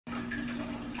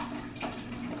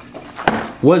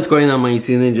What's going on, my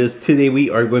ninjas? Today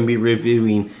we are going to be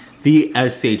reviewing the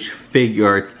SH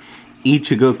Figuarts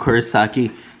Ichigo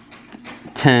Kurosaki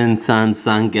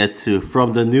Tensazangetsu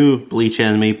from the new Bleach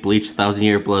anime, Bleach 1000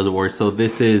 Year Blood War. So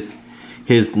this is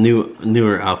his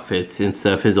newer outfit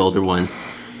instead of his older one.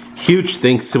 Huge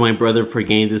thanks to my brother for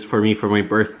getting this for me for my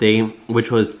birthday, which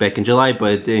was back in July,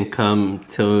 but it didn't come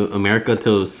to America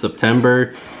till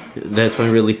September. That's when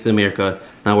it released in America.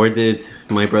 Now, where did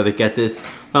my brother get this?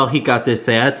 Well, he got this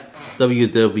at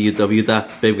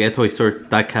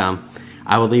www.babygattoystore.com.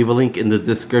 I will leave a link in the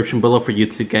description below for you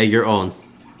to get your own.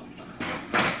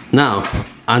 Now,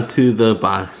 onto the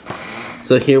box.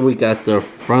 So here we got the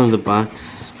front of the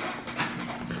box.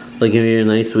 Looking very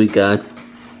nice. We got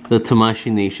the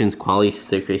Tamashii Nations quality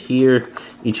sticker here.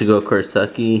 Ichigo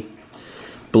Kurosaki,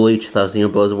 Bleach 1000 Year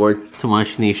Blood War,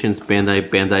 Tamashii Nations, Bandai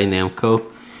Namco.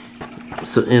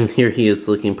 So, and here he is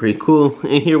looking pretty cool.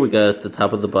 And here we got at the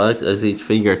top of the box, SH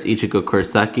Figuarts Ichigo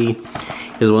Kurosaki.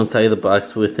 Here's one side of the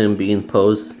box with him being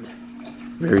posed.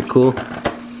 Very cool.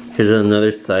 Here's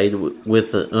another side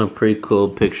with a pretty cool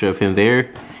picture of him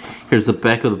there. Here's the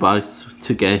back of the box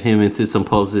to get him into some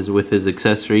poses with his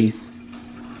accessories.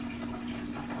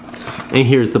 And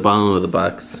here's the bottom of the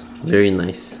box. Very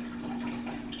nice.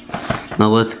 Now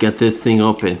let's get this thing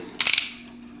open.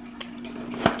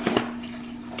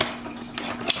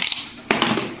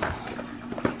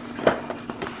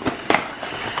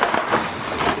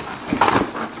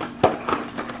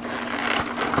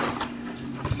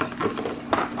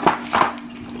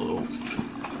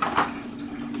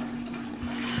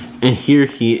 And here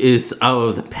he is out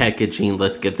of the packaging.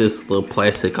 Let's get this little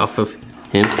plastic off of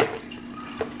him.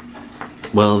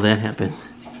 Well, that happened.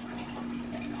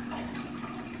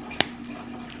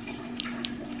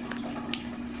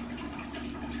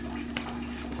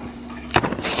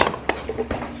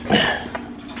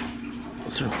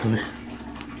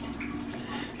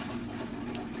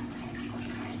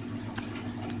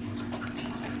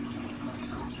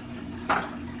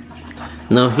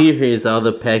 Now here he is out of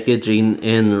the packaging,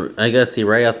 and I gotta say,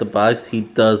 right out the box, he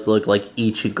does look like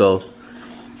Ichigo.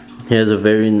 He has a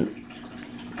very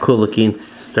cool looking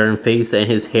stern face,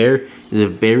 and his hair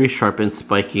is very sharp and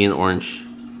spiky and orange.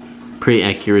 Pretty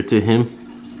accurate to him.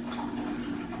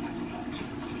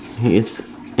 He's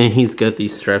got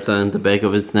these straps on the back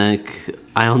of his neck.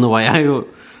 I don't know why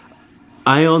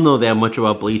I don't know that much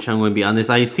about Bleach, I'm gonna be honest.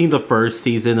 I've seen the first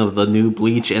season of the new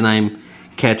Bleach, and I'm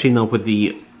catching up with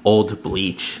the old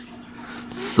Bleach.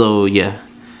 So yeah,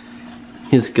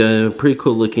 he's got a pretty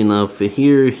cool looking outfit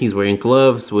here. He's wearing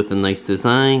gloves with a nice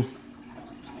design.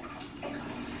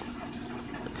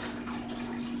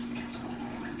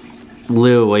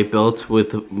 Little white belt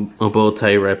with a bow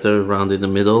tie wrapped around in the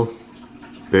middle.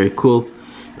 Very cool.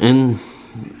 And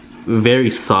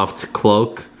very soft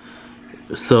cloak,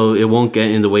 so it won't get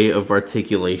in the way of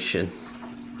articulation,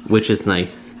 which is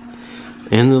nice.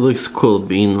 And it looks cool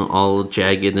being all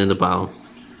jagged in the bow.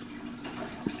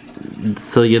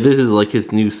 So yeah, this is like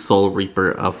his new Soul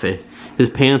Reaper outfit. His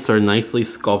pants are nicely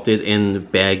sculpted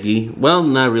and baggy. Well,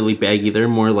 not really baggy, they're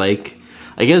more like,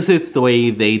 I guess it's the way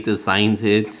they designed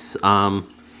it.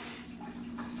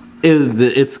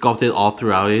 It's sculpted all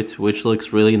throughout it, which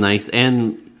looks really nice.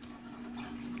 And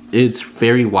it's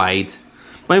very wide.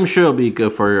 But I'm sure it'll be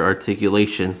good for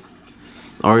articulation.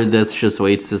 Or that's just the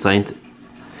way it's designed.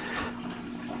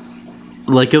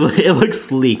 Like, it looks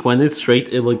sleek. When it's straight,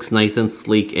 it looks nice and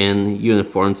sleek and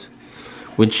uniformed.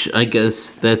 Which, I guess,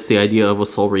 that's the idea of a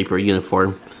Soul Reaper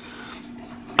uniform.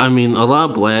 I mean, a lot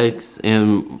of blacks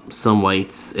and some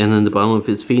whites. And then the bottom of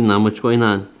his feet, not much going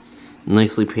on.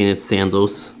 Nicely painted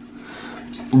sandals.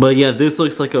 But yeah, this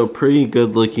looks like a pretty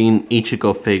good looking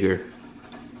Ichigo figure.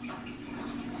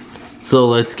 So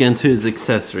let's get into his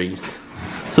accessories.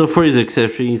 So for his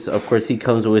accessories, of course, he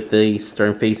comes with a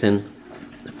stern face and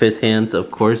fist hands,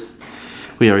 of course.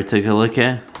 We already took a look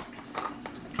at.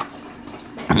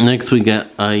 Next we got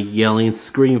a yelling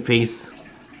scream face.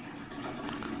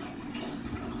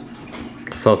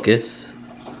 Focus.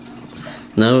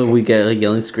 Now we get a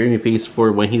yelling screaming face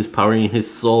for when he's powering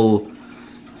his soul,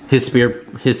 his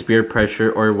spirit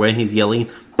pressure, or when he's yelling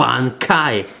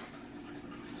Bankai.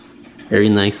 Very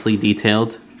nicely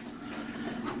detailed.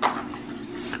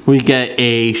 We get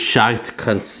a shocked,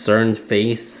 concerned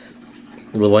face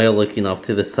while looking off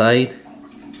to the side.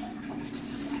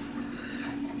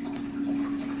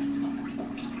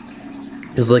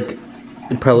 It's like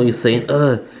probably saying,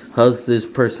 how's this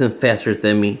person faster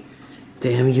than me?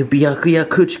 Damn you, Byakuya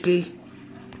Kuchiki!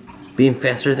 Being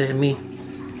faster than me.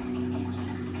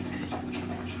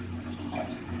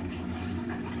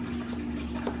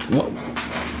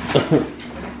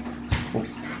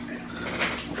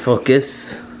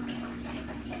 Focus.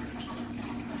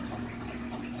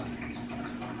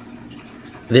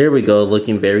 There we go,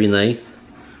 looking very nice.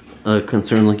 A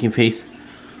concerned looking face.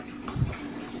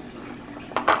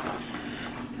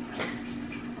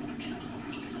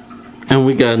 And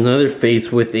we got another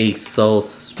face with a soul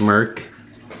smirk.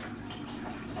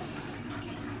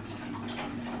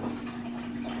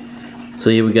 So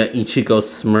yeah, we got Ichigo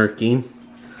smirking.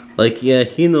 Like, yeah,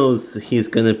 he knows he's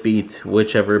gonna beat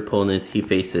whichever opponent he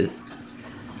faces.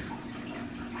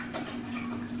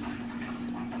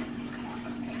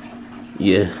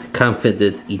 Yeah,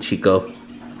 confident Ichigo.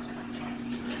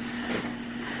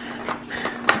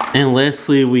 And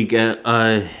lastly, we get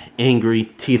a angry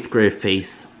teeth grit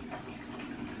face.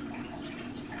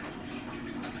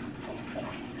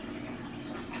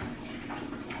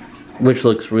 Which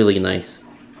looks really nice.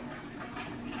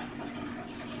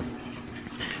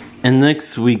 And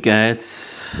next we get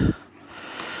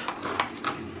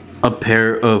a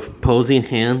pair of posing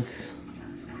hands.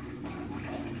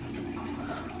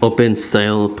 Open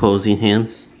style posing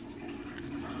hands.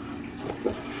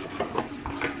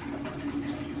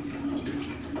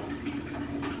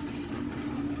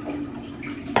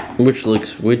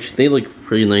 Which they look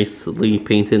pretty nicely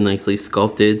painted, nicely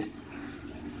sculpted.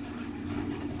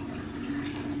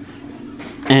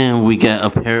 And we get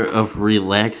a pair of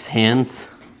relaxed hands.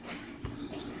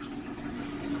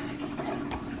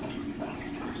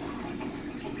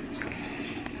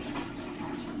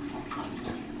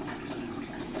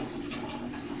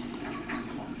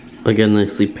 Again,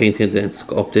 nicely painted and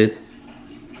sculpted.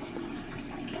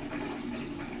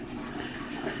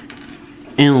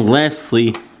 And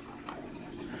lastly,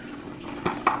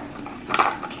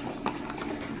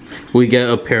 we get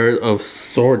a pair of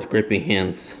sword gripping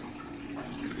hands.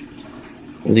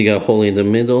 They got a hole in the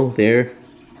middle there,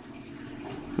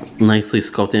 nicely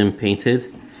sculpted and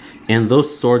painted. And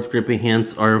those sword gripping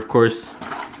hands are, of course,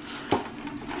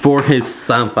 for his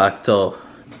Sanpakuto,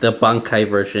 the Bankai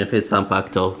version of his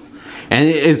Sanpakuto. And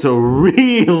it is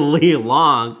really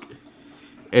long.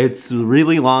 It's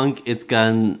really long.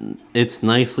 It's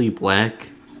nicely black.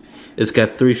 It's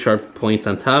got 3 sharp points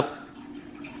on top.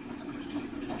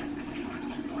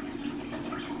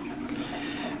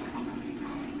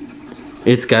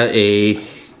 It's got a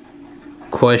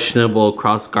questionable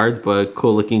crossguard, but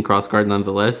cool looking crossguard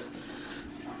nonetheless.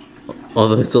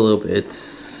 Although it's a little bit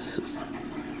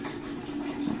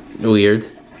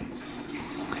weird.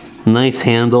 Nice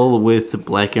handle with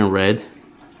black and red.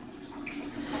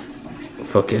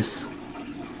 Focus.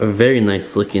 A very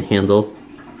nice looking handle.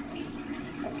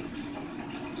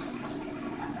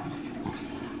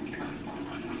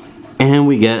 And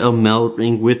we get a melt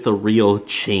ring with a real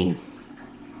chain.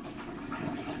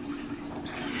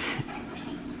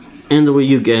 And the way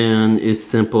you get on is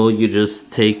simple. You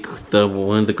just take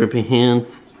one of the gripping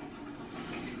hands,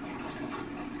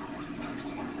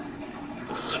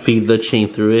 feed the chain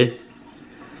through it,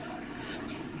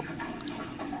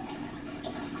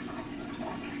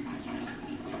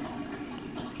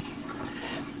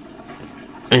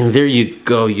 and there you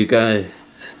go. You got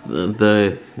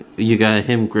you got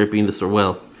him gripping the sword.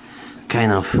 Well,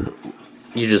 kind of.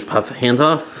 You just pop the hand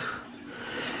off.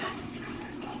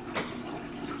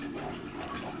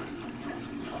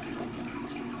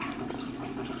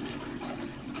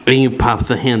 And you pop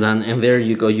the hand on, and there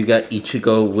you go. You got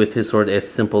Ichigo with his sword,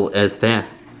 as simple as that.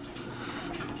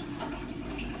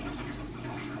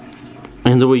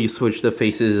 And the way you switch the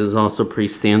faces is also pretty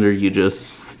standard. You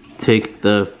just take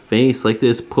the face like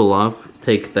this, pull off,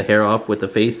 take the hair off with the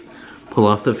face, pull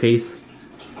off the face.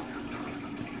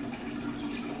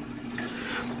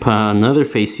 Put another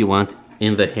face you want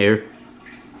in the hair.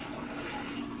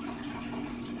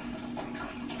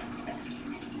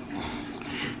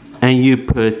 And you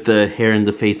put the hair and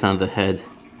the face on the head.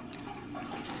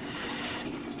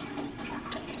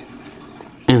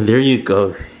 And there you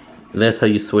go. That's how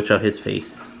you switch out his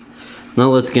face. Now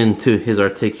let's get into his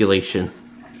articulation.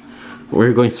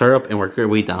 We're going to start up and work our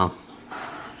way down.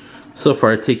 So for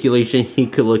articulation, he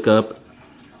could look up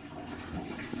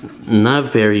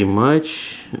not very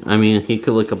much. I mean, he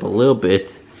could look up a little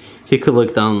bit. He could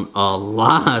look down a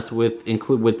lot with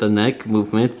the neck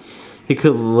movement. He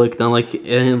could look down and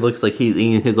it looks like he's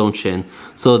eating his own chin.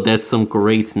 So that's some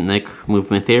great neck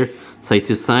movement there. Side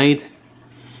to side.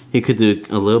 He could do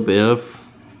a little bit of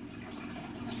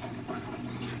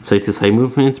side to side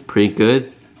movements. Pretty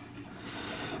good.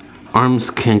 Arms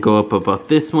can go up about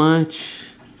this much.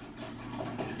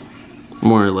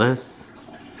 More or less.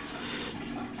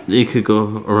 They could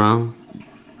go around.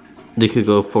 They could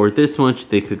go forward this much.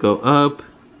 They could go up.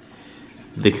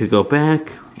 They could go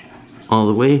back. All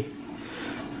the way.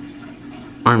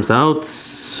 Arms out,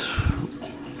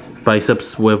 bicep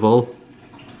swivel,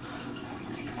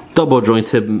 double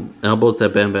jointed elbows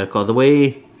that bend back all the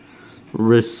way,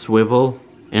 wrist swivel,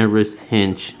 and wrist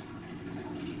hinge,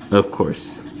 of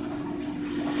course.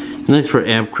 Next, for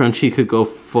ab crunch, he could go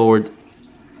forward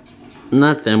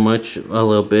not that much, a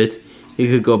little bit. He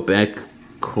could go back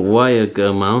quite a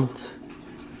good amount.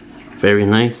 Very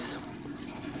nice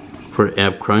for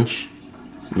ab crunch.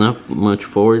 Not much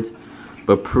forward,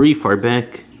 but pretty far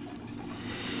back.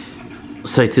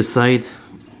 Side to side,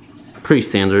 pretty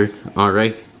standard.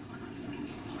 Alright.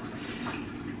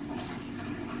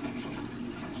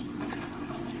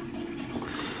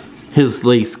 His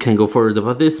legs can go forward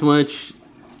about this much.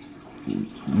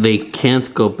 They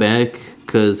can't go back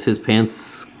because his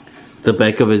pants, the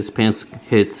back of his pants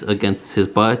hits against his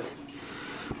butt.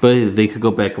 But they could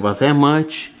go back about that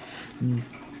much.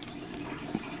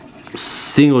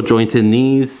 Single jointed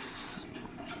knees,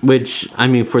 which, I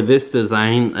mean, for this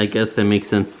design, I guess that makes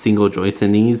sense, single jointed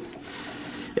knees.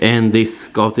 And they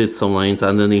sculpted some lines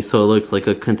underneath, so it looks like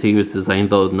a contiguous design,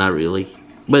 though not really.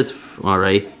 But it's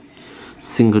alright.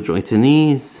 Single jointed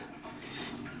knees,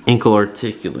 ankle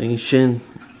articulation,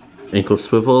 ankle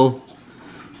swivel,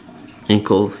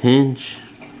 ankle hinge,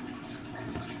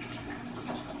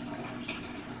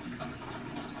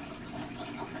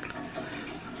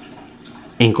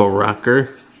 ankle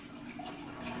rocker,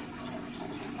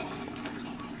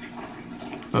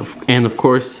 and of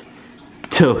course,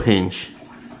 toe hinge.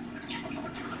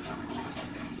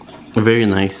 Very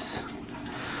nice.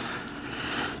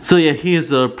 So yeah, he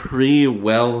is a pretty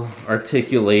well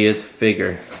articulated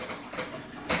figure.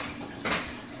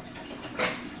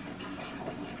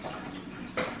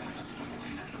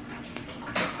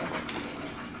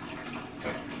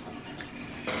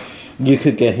 You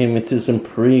could get him into some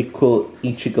pretty cool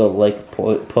Ichigo-like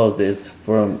poses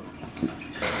from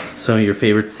some of your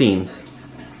favorite scenes.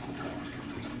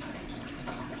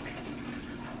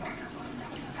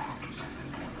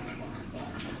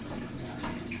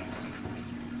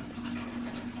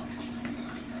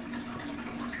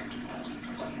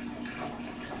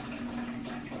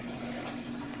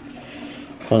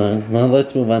 Hold on, now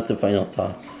let's move on to final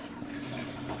thoughts.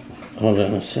 Hold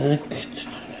on a sec.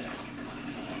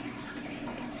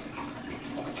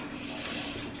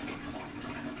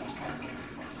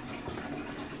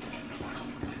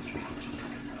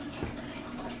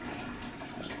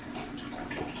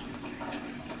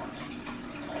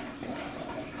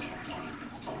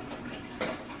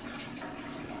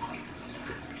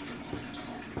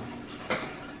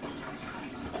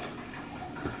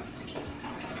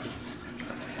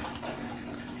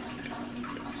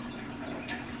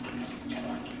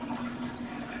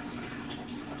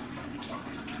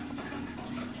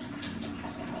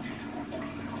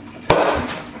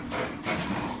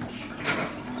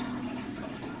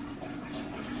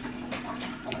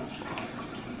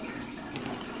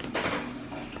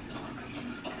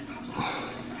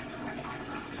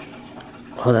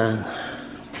 Hold on.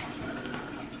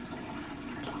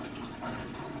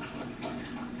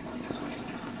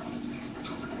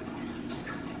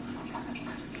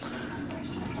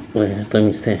 Wait, let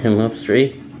me stand him up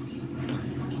straight.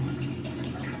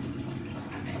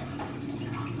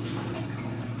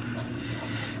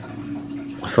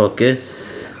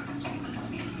 Focus.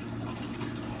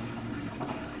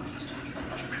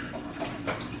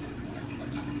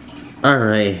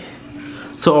 Alright.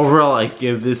 So overall, I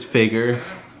give this figure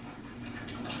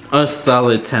a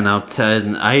solid 10 out of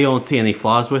 10. I don't see any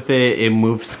flaws with it. It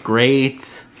moves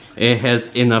great. It has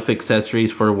enough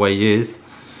accessories for what it is.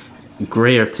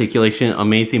 Great articulation,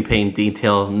 amazing paint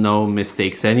detail, no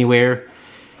mistakes anywhere.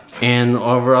 And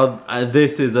overall,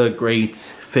 this is a great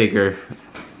figure.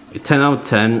 10 out of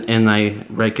 10, and I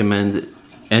recommend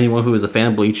anyone who is a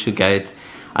fan of Bleach to get it.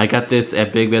 I got this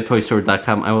at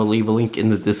BigBadToyStore.com. I will leave a link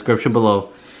in the description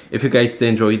below. If you guys did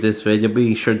enjoy this video,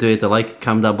 be sure to hit the like,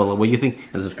 comment down below what you think,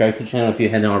 and subscribe to the channel if you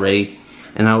hadn't already.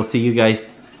 And I will see you guys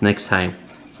next time.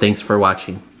 Thanks for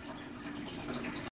watching.